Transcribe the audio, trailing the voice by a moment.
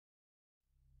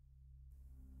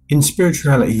In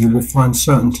spirituality, you will find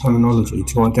certain terminology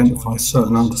to identify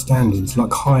certain understandings,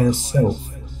 like higher self,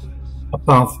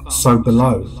 above, so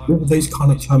below, all these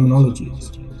kind of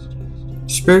terminologies.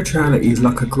 Spirituality is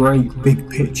like a great big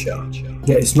picture,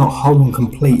 yet it's not whole and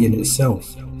complete in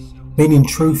itself, meaning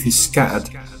truth is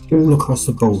scattered all across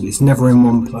the board, it's never in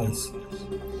one place.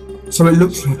 So it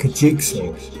looks like a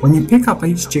jigsaw. When you pick up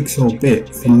each jigsaw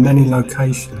bit from many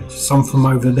locations, some from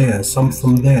over there, some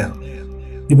from there,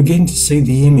 you begin to see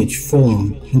the image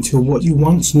form until what you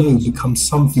once knew becomes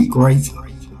something greater.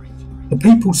 The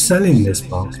people selling this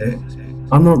market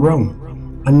are not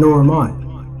wrong, and nor am I.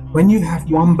 When you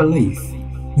have one belief,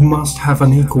 you must have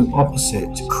an equal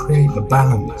opposite to create the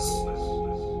balance.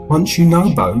 Once you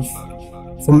know both,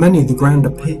 for many the grander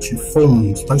picture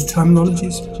forms. Those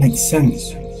terminologies make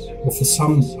sense, or for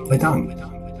some they don't.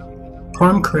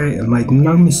 Prime Creator made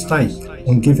no mistake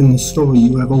in giving the story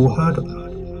you have all heard about.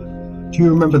 Do you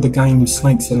remember the game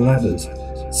Snakes and Ladders?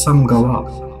 Some go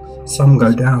up, some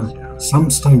go down, some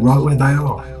stay right where they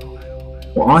are.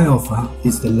 What I offer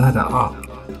is the ladder up.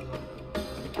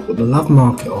 What the love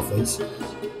market offers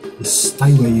is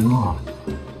stay where you are.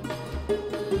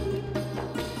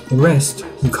 The rest,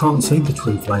 you can't see the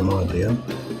twin flame idea,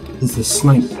 is the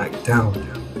snake back down.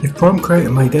 If Prime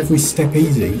Creator made every step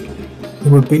easy,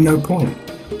 there would be no point.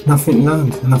 Nothing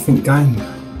learned, nothing gained.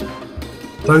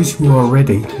 Those who are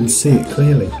ready will see it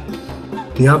clearly.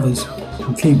 The others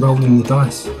will keep rolling the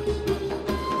dice.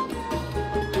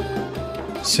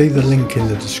 See the link in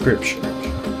the description.